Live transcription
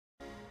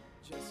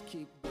Just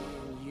keep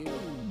being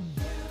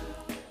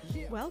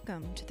you.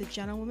 Welcome to the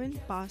Gentlewoman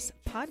Boss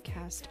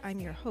Podcast. I'm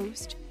your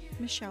host,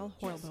 Michelle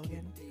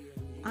Horlbogen.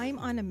 I'm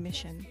on a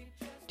mission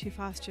to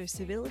foster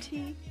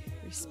civility,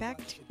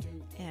 respect,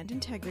 and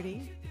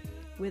integrity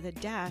with a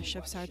dash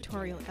of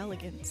sartorial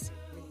elegance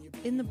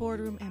in the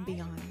boardroom and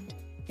beyond.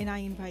 And I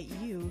invite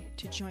you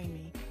to join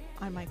me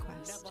on my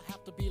quest. Never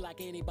have to be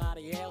like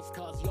anybody else,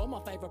 cause you're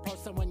my favorite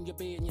person when you're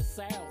being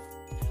yourself.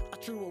 A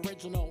true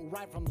original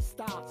right from the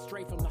start,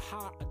 straight from the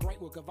heart, a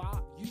great work of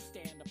art, you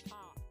stand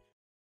apart.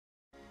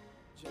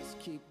 Just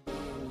keep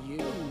being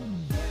you.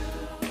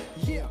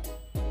 Yeah.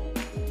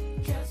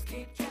 Just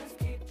keep being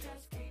you.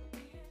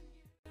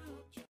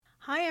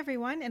 Hi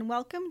everyone, and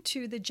welcome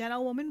to the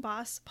Gentlewoman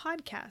Boss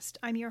Podcast.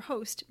 I'm your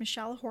host,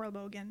 Michelle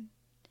Horlbogen.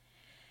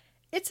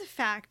 It's a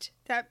fact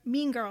that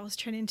mean girls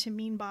turn into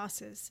mean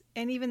bosses,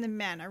 and even the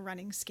men are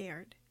running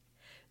scared.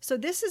 So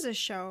this is a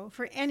show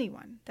for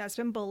anyone that's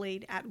been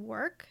bullied at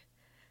work,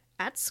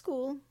 at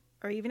school,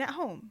 or even at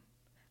home,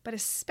 but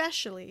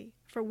especially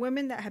for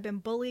women that have been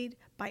bullied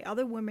by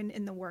other women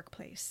in the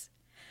workplace.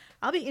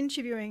 I'll be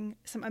interviewing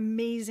some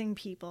amazing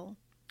people,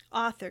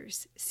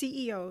 authors,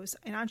 CEOs,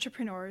 and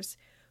entrepreneurs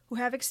who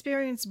have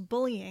experienced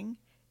bullying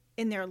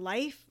in their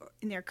life,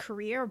 in their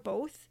career,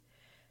 both,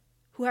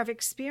 who have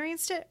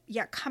experienced it,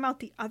 yet come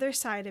out the other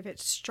side of it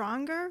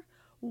stronger,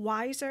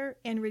 wiser,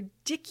 and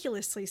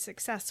ridiculously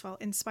successful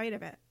in spite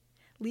of it,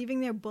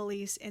 leaving their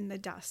bullies in the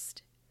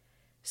dust.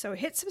 So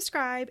hit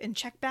subscribe and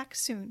check back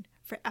soon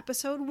for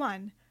episode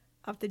 1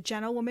 of the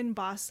Gentlewoman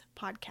Boss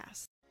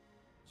Podcast.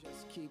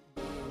 Just keep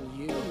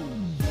being you.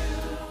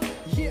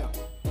 Yeah.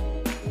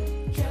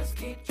 Just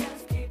keep.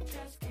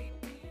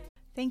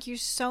 Thank you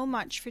so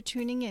much for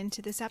tuning in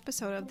to this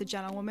episode of the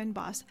Gentlewoman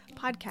Boss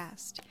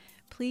Podcast.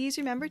 Please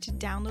remember to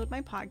download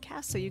my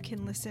podcast so you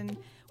can listen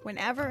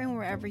whenever and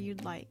wherever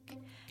you'd like.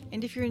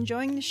 And if you're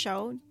enjoying the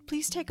show,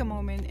 please take a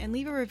moment and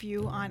leave a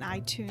review on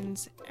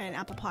iTunes and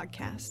Apple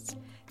Podcasts.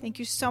 Thank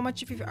you so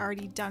much if you've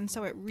already done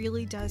so. It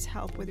really does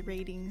help with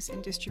ratings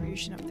and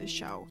distribution of the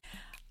show.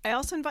 I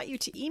also invite you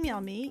to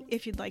email me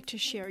if you'd like to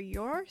share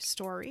your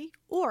story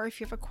or if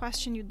you have a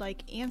question you'd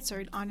like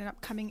answered on an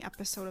upcoming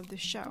episode of the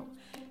show.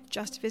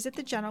 Just visit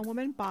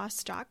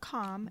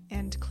thegentlewomanboss.com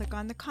and click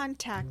on the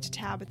contact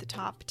tab at the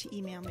top to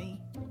email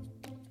me.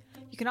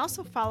 You can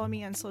also follow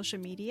me on social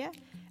media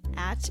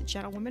at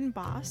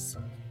gentlewomanboss.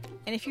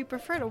 And if you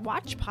prefer to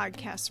watch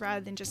podcasts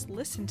rather than just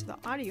listen to the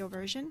audio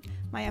version,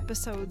 my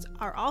episodes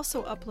are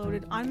also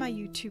uploaded on my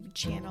YouTube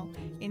channel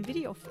in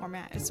video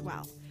format as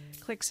well.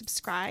 Click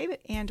subscribe,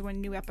 and when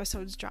new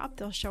episodes drop,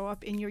 they'll show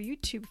up in your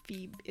YouTube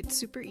feed. It's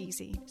super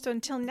easy. So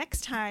until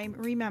next time,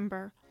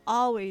 remember,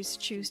 always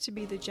choose to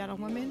be the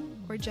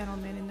gentlewoman or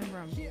gentleman in the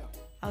room.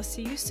 I'll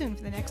see you soon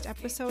for the next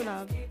episode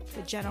of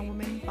the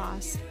Gentlewoman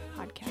Boss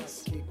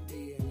Podcast.